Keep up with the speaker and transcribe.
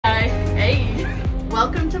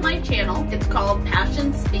welcome to my channel. It's called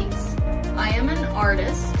PassionSpeaks. I am an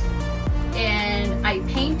artist and I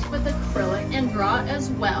paint with acrylic and draw as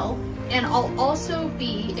well. And I'll also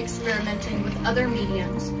be experimenting with other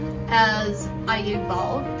mediums as I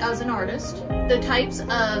evolve as an artist. The types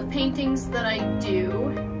of paintings that I do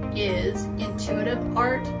is intuitive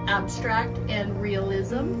art, abstract, and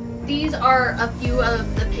realism. These are a few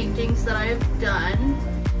of the paintings that I have done.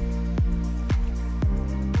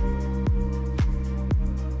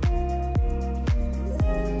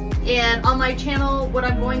 And on my channel, what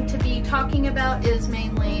I'm going to be talking about is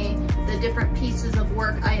mainly the different pieces of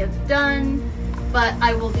work I have done, but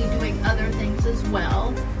I will be doing other things as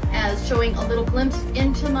well, as showing a little glimpse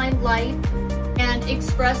into my life and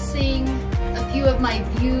expressing a few of my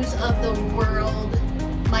views of the world,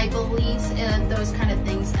 my beliefs, and those kind of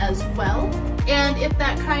things as well. And if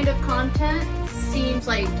that kind of content seems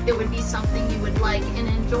like it would be something you would like and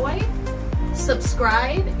enjoy,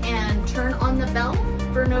 subscribe and turn on the bell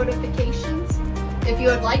for notifications. If you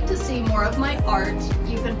would like to see more of my art,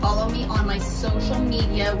 you can follow me on my social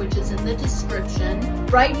media, which is in the description.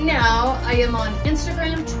 Right now, I am on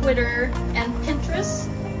Instagram, Twitter, and Pinterest.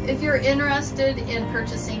 If you're interested in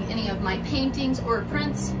purchasing any of my paintings or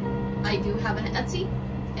prints, I do have an Etsy,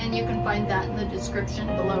 and you can find that in the description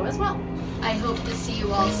below as well. I hope to see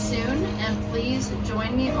you all soon, and please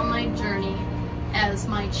join me on my journey as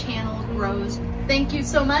my channel grows. Thank you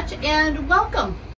so much, and welcome!